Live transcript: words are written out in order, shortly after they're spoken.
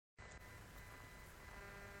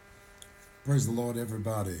Praise the Lord,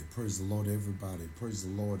 everybody. Praise the Lord, everybody. Praise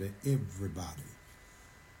the Lord, everybody.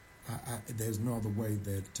 There's no other way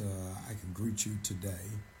that I can greet you today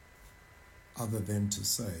other than to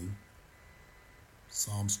say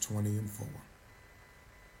Psalms 20 and 4.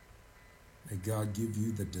 May God give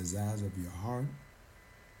you the desires of your heart,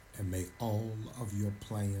 and may all of your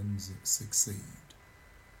plans succeed.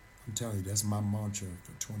 I'm telling you, that's my mantra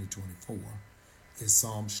for 2024. It's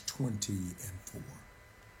Psalms 20 and 4.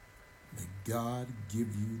 May God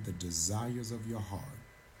give you the desires of your heart,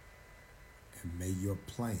 and may your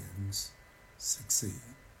plans succeed.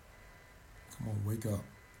 Come on, wake up.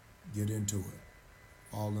 Get into it.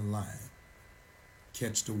 Fall in line.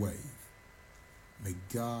 Catch the wave. May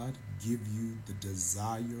God give you the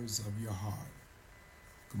desires of your heart.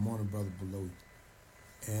 Good morning, Brother Below.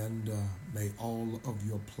 And may all of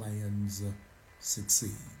your plans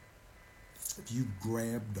succeed. If you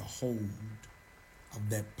grabbed a hold of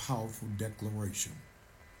that powerful declaration,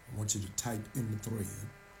 I want you to type in the thread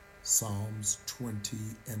Psalms 20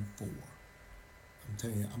 and 4. I'm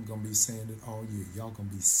telling you, I'm going to be saying it all year. Y'all going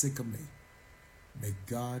to be sick of me. May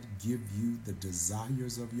God give you the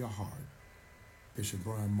desires of your heart. Bishop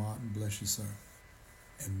Brian Martin, bless you, sir.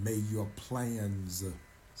 And may your plans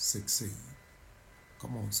succeed.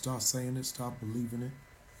 Come on, start saying it, start believing it,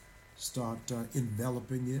 start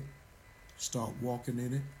enveloping it, start walking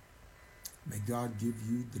in it. May God give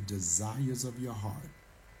you the desires of your heart,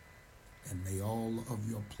 and may all of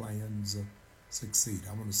your plans succeed.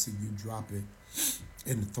 I want to see you drop it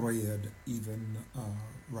in the thread even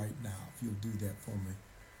right now, if you'll do that for me.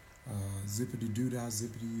 Zippity-doo-dah,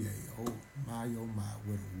 zippity-yay. Oh my,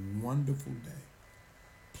 what a wonderful day.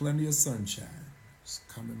 Plenty of sunshine is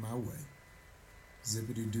coming my way.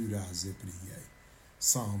 Zippity-doo-dah, zippity-yay.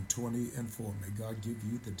 Psalm 20 and 4. May God give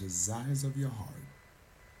you the desires of your heart,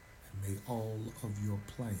 and may all of your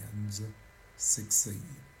plans succeed.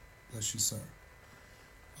 Bless you, sir.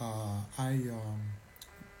 I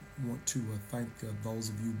want to thank those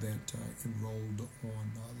of you that enrolled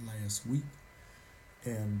on last week,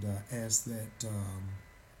 and ask that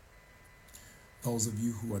those of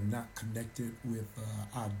you who are not connected with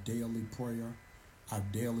our daily prayer, our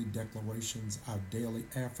daily declarations, our daily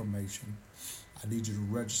affirmation, I need you to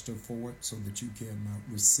register for it so that you can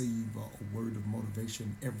receive a word of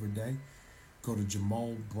motivation every day. Go to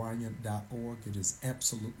jamalbryant.org. It is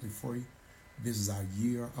absolutely free. This is our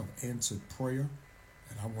year of answered prayer,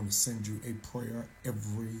 and I want to send you a prayer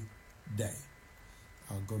every day.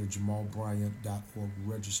 Go to jamalbryant.org,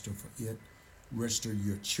 register for it. Register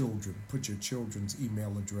your children. Put your children's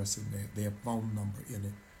email address in there, their phone number in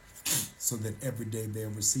it, so that every day they're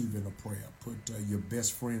receiving a prayer. Put your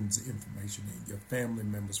best friend's information in, your family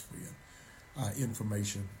member's friend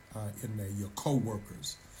information in there, your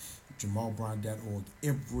co-workers. jamalbryant.org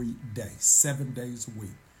every day, 7 days a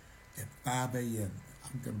week at 5 a.m.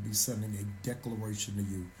 I'm going to be sending a declaration to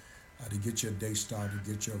you to get your day started,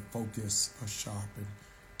 get your focus sharpened,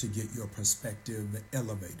 to get your perspective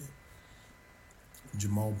elevated.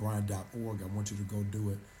 jamalbryant.org. I want you to go do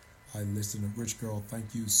it. Listen, Rich Girl,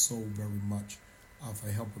 thank you so very much for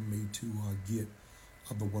helping me to get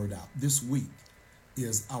the word out. This week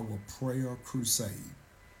is our prayer crusade.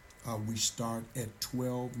 We start at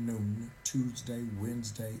 12 noon, Tuesday,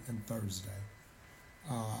 Wednesday, and Thursday.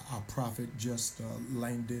 Our prophet just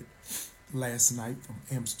landed last night from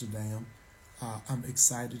Amsterdam. I'm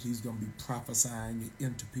excited. He's going to be prophesying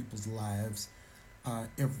into people's lives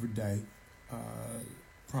every day.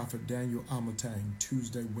 Prophet Daniel Amatang,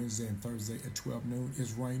 Tuesday, Wednesday, and Thursday at 12 noon.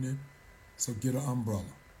 It's raining, so get an umbrella.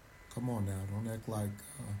 Come on now. Don't act like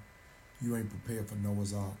you ain't prepared for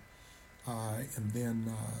Noah's Ark. And then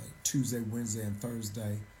Tuesday, Wednesday, and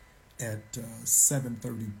Thursday at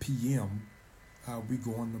 7:30 p.m., we're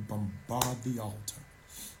going to bombard the altar.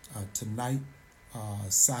 Tonight,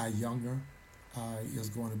 Cy Younger is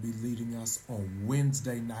going to be leading us on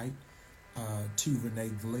Wednesday night. T.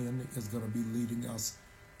 Renee Glenn is going to be leading us.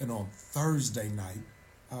 And on Thursday night,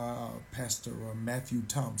 Pastor Matthew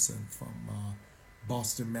Thompson from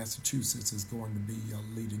Boston, Massachusetts is going to be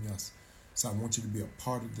leading us. So I want you to be a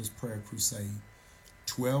part of this prayer crusade.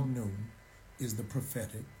 12 noon is the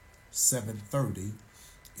prophetic. 7:30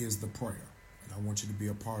 is the prayer. And I want you to be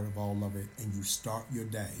a part of all of it. And you start your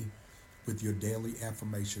day with your daily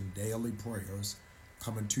affirmation, daily prayers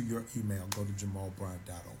coming to your email. Go to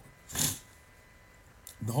jamalbryant.org.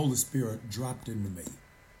 The Holy Spirit dropped into me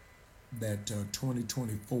that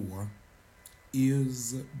 2024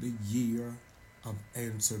 is the year of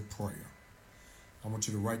answered prayer. I want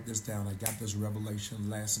you to write this down. I got this revelation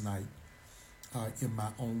last night in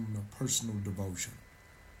my own personal devotion.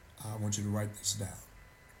 I want you to write this down.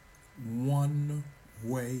 one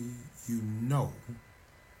way you know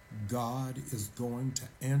God is going to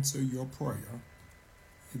answer your prayer.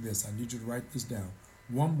 Hear this, I need you to write this down.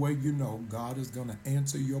 One way you know God is going to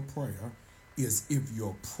answer your prayer is if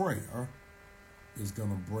your prayer is going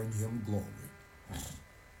to bring him glory.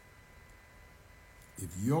 If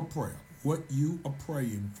your prayer, what you are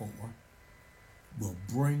praying for, will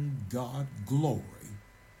bring God glory,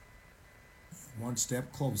 you're one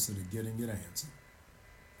step closer to getting it answered.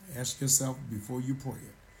 Ask yourself before you pray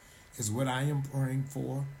it, is what I am praying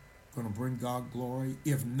for going to bring God glory?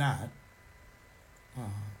 If not,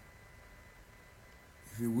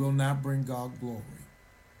 if it will not bring God glory,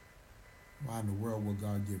 why in the world will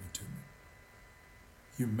God give it to me?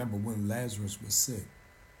 You remember when Lazarus was sick,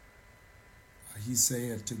 he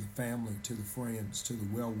said to the family, to the friends, to the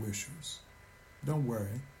well-wishers, don't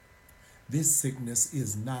worry, this sickness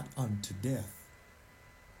is not unto death.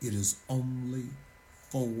 It is only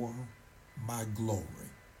for my glory.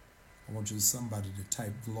 I want you somebody to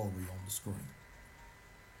type glory on the screen.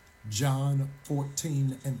 John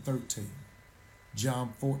 14:13.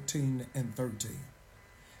 John 14:13.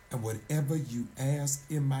 And whatever you ask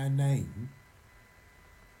in my name,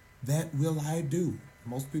 that will I do.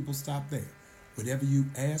 Most people stop there. Whatever you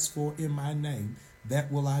ask for in my name,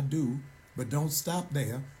 that will I do. But don't stop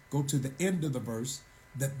there. Go to the end of the verse,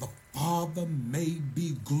 that the Father may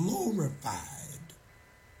be glorified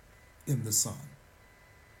in the Son.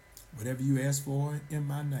 Whatever you ask for in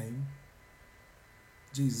my name,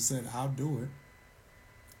 Jesus said, I'll do it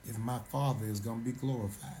if my Father is going to be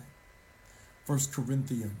glorified. 1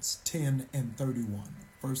 Corinthians 10:31.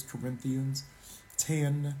 1 Corinthians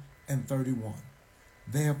 10:31.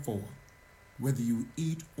 Therefore, whether you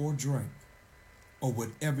eat or drink, or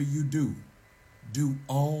whatever you do, do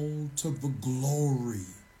all to the glory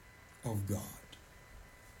of God.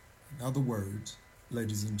 In other words,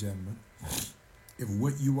 ladies and gentlemen, if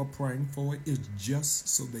what you are praying for is just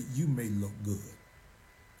so that you may look good,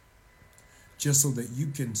 just so that you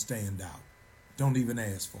can stand out, don't even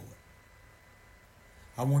ask for it.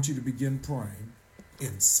 I want you to begin praying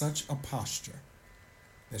in such a posture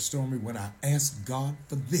that, Stormy, when I ask God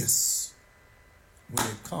for this, when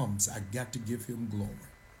it comes, I got to give him glory.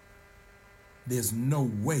 There's no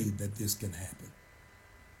way that this can happen.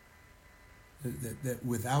 That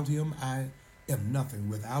without him, I am nothing.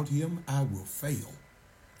 Without him, I will fail.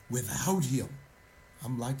 Without him,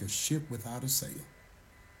 I'm like a ship without a sail.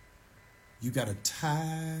 You got to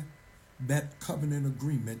tie that covenant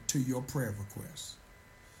agreement to your prayer request.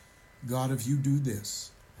 God, if you do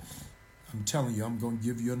this, I'm telling you, I'm going to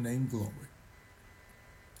give your name glory.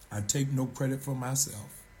 I take no credit for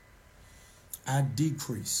myself. I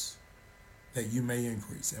decrease that you may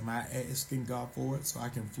increase. Am I asking God for it so I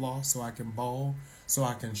can floss, so I can ball, so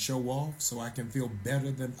I can show off, so I can feel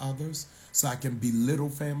better than others, so I can belittle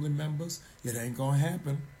family members? It ain't going to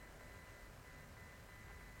happen.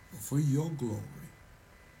 But for your glory,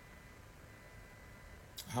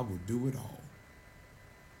 I will do it all.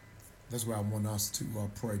 That's why I want us to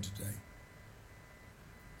pray today.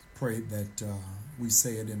 Pray that we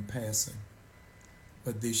say it in passing.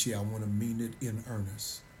 But this year I want to mean it in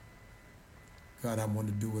earnest. God, I want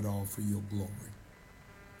to do it all for your glory.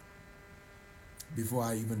 Before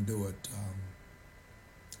I even do it,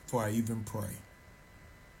 before I even pray,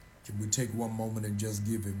 can we take one moment and just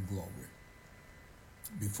give him glory?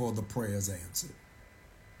 Before the prayer is answered,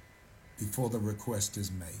 before the request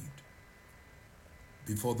is made,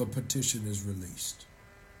 before the petition is released.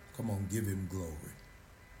 Come on, give him glory.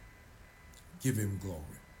 Give him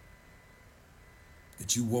glory.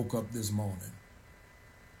 That you woke up this morning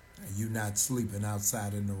and you're not sleeping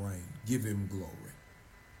outside in the rain. Give him glory.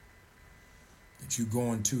 That you're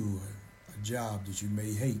going to a job that you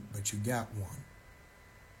may hate, but you got one.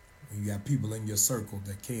 When you got people in your circle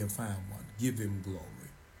that can't find one, give him glory.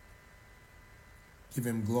 Give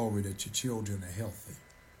him glory that your children are healthy.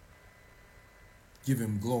 Give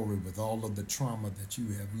him glory with all of the trauma that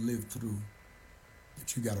you have lived through,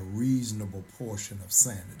 that you got a reasonable portion of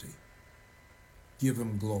sanity. Give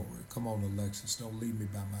him glory. Come on, Alexis, don't leave me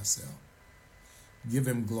by myself. Give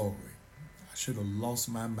him glory. I should have lost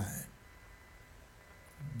my mind.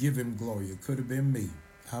 Give him glory. It could have been me,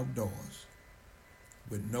 outdoors,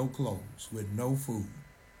 with no clothes, with no food.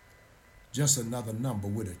 Just another number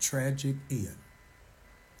with a tragic end.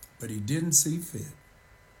 But he didn't see fit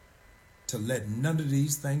to let none of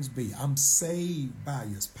these things be. I'm saved by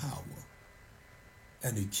his power.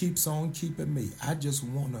 And he keeps on keeping me. I just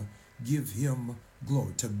want to give him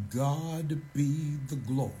glory. To God be the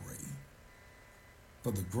glory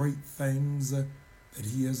for the great things that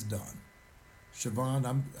he has done.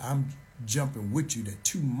 Siobhan, I'm jumping with you that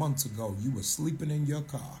 2 months ago you were sleeping in your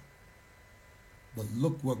car. But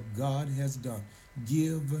look what God has done.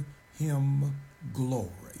 Give him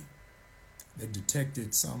glory. They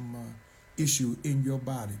detected some issue in your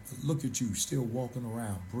body, but look at you still walking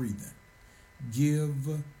around breathing.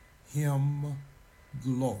 Give him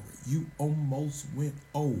glory. You almost went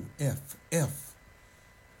OFF.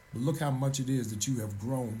 But look how much it is that you have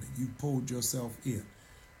grown and you pulled yourself in.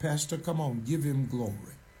 Pastor, come on, give him glory.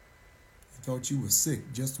 You thought you were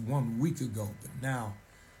sick just 1 week ago, but now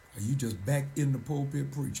are you just back in the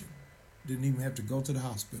pulpit preaching? Didn't even have to go to the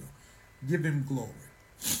hospital. Give him glory.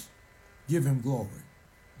 Give him glory.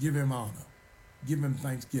 Give him honor. Give him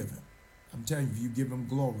thanksgiving. I'm telling you, if you give him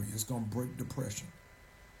glory, it's going to break depression.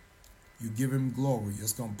 You give him glory,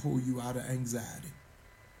 it's going to pull you out of anxiety.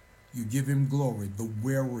 You give him glory, the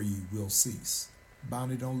weary will cease.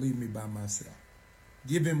 Bonnie, don't leave me by myself.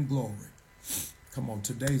 Give him glory. Come on,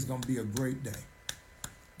 today's going to be a great day.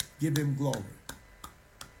 Give him glory.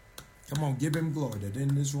 Come on, give him glory that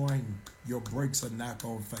in this rain, your brakes are not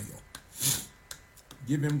going to fail.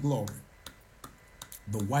 Give him glory.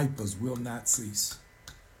 The wipers will not cease.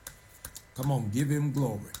 Come on, give him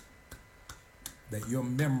glory that your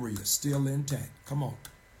memory is still intact. Come on,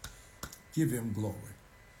 give him glory.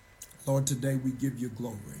 Lord, today we give you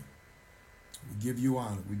glory. We give you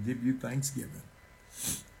honor. We give you thanksgiving.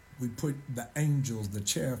 We put the angels, the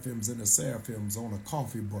cherubims, and the seraphims on a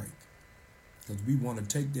coffee break because we want to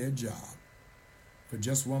take their job. For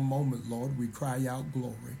just one moment, Lord, we cry out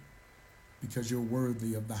glory because you're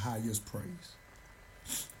worthy of the highest praise.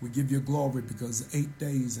 We give you glory because 8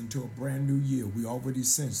 days into a brand new year, we already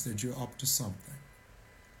sense that you're up to something.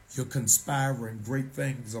 You're conspiring great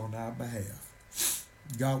things on our behalf.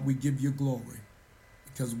 God, we give you glory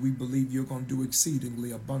because we believe you're going to do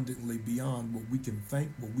exceedingly abundantly beyond what we can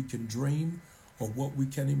think, what we can dream, or what we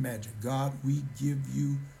can imagine. God, we give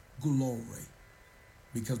you glory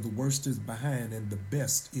because the worst is behind and the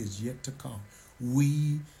best is yet to come.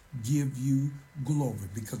 We give you glory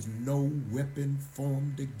because no weapon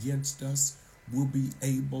formed against us will be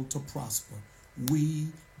able to prosper. We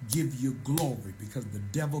give you glory because the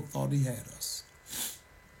devil thought he had us,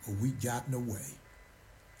 but we gotten away.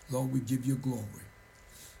 Lord, we give you glory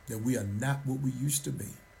that we are not what we used to be.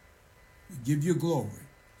 We give you glory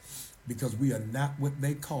because we are not what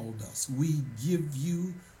they called us. We give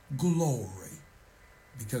you glory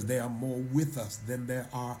because there are more with us than there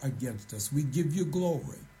are against us. We give you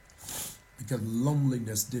glory because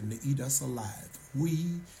loneliness didn't eat us alive.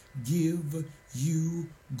 We give you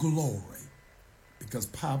glory because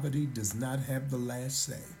poverty does not have the last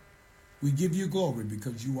say. We give you glory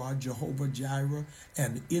because you are Jehovah Jireh,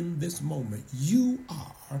 and in this moment, you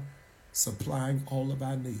are supplying all of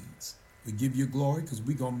our needs. We give you glory because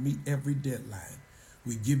we're going to meet every deadline.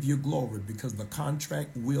 We give you glory because the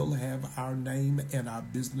contract will have our name and our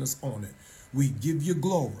business on it. We give you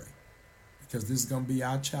glory because this is going to be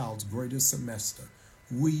our child's greatest semester.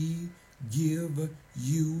 We give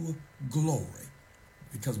you glory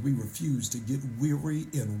because we refuse to get weary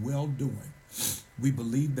in well-doing. We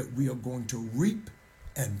believe that we are going to reap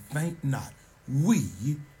and faint not. We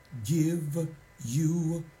give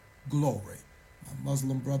you glory. My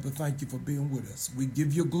Muslim brother, thank you for being with us. We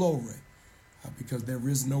give you glory because there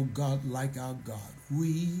is no God like our God.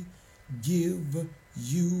 We give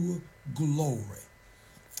you glory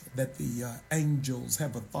that the angels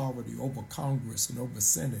have authority over Congress and over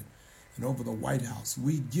Senate and over the White House.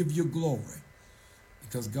 We give you glory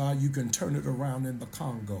because, God, you can turn it around in the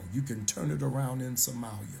Congo. You can turn it around in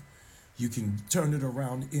Somalia. You can turn it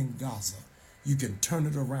around in Gaza. You can turn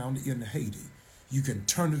it around in Haiti. You can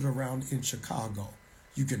turn it around in Chicago.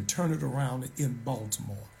 You can turn it around in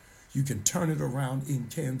Baltimore. You can turn it around in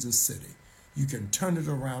Kansas City. You can turn it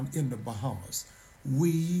around in the Bahamas.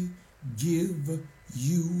 We give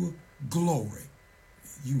you glory.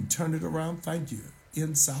 You can turn it around, thank you,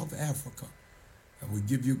 in South Africa. And we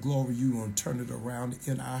give you glory. You want to turn it around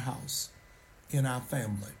in our house, in our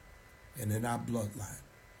family, and in our bloodline.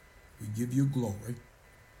 We give you glory.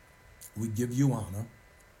 We give you honor.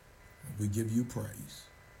 And we give you praise.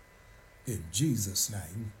 In Jesus'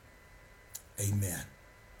 name, amen.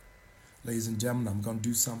 Ladies and gentlemen, I'm going to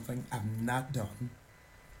do something I've not done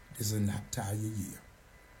this entire year.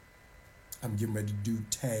 I'm getting ready to do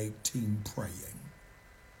tag team praying.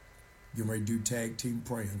 Getting ready to do tag team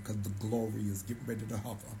praying because the glory is getting ready to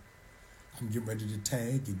hover. I'm getting ready to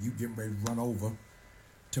tag and you getting ready to run over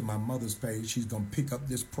to my mother's page. She's going to pick up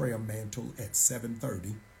this prayer mantle at 7:30.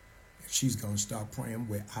 And she's going to start praying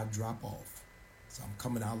where I drop off. So I'm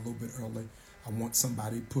coming out a little bit early. I want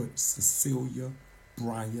somebody to put Cecilia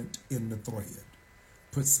Bryant in the thread.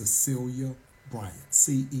 Put Cecilia Bryant,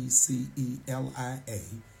 Celia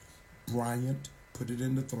Bryant, put it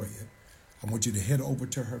in the thread. I want you to head over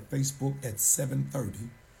to her Facebook at 7:30.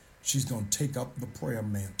 She's going to take up the prayer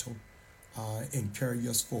mantle and carry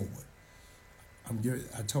us forward.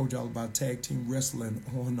 I told y'all about tag team wrestling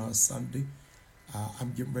on Sunday.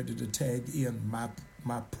 I'm getting ready to tag in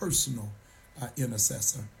my personal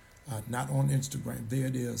intercessor, not on Instagram. There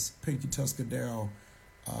it is, Pinky Tuscadero.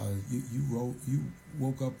 You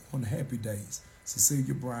woke up on happy days.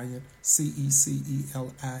 Cecilia Bryant, Cecilia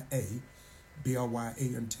Bryant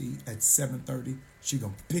at 7:30. She's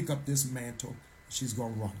gonna pick up this mantle. She's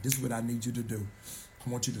gonna run. This is what I need you to do. I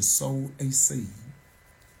want you to sow a seed.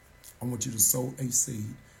 I want you to sow a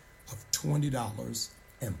seed of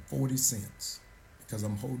 $20.40 because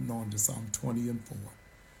I'm holding on to Psalm 20 and 4.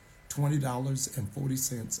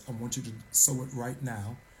 $20.40. I want you to sow it right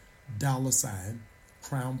now. $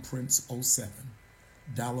 Crown Prince 07.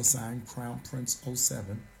 $ Crown Prince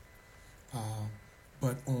 07.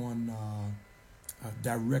 But on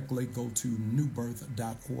directly go to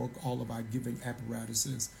newbirth.org. All of our giving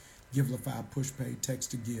apparatuses, Givelify, PushPay, Text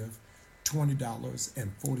to Give.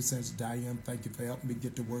 $20.40. Diane, thank you for helping me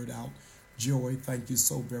get the word out. Joy, thank you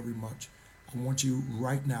so very much. I want you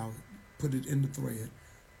right now, put it in the thread,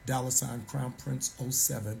 $ Crown Prince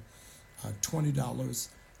 07,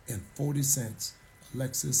 $20.40.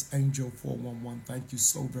 Alexis Angel 411, thank you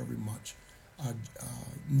so very much.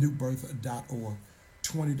 Newbirth.org,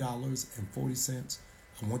 $20.40.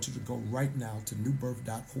 I want you to go right now to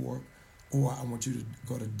newbirth.org, or I want you to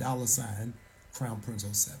go to $ Crown Prince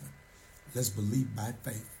 07. Let's believe by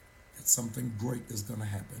faith that something great is going to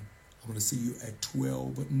happen. I'm going to see you at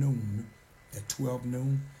 12 noon. At 12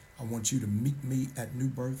 noon, I want you to meet me at New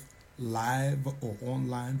Birth live or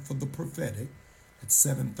online for the prophetic at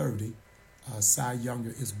 7:30. Cy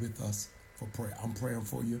Younger is with us for prayer. I'm praying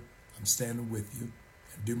for you. I'm standing with you.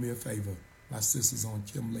 And do me a favor. My sisters on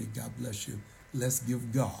Kim Lee, God bless you. Let's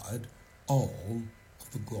give God all of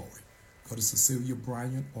the glory. Go to Cecilia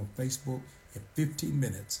Bryant on Facebook. In 15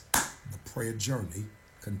 minutes, the prayer journey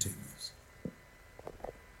continues.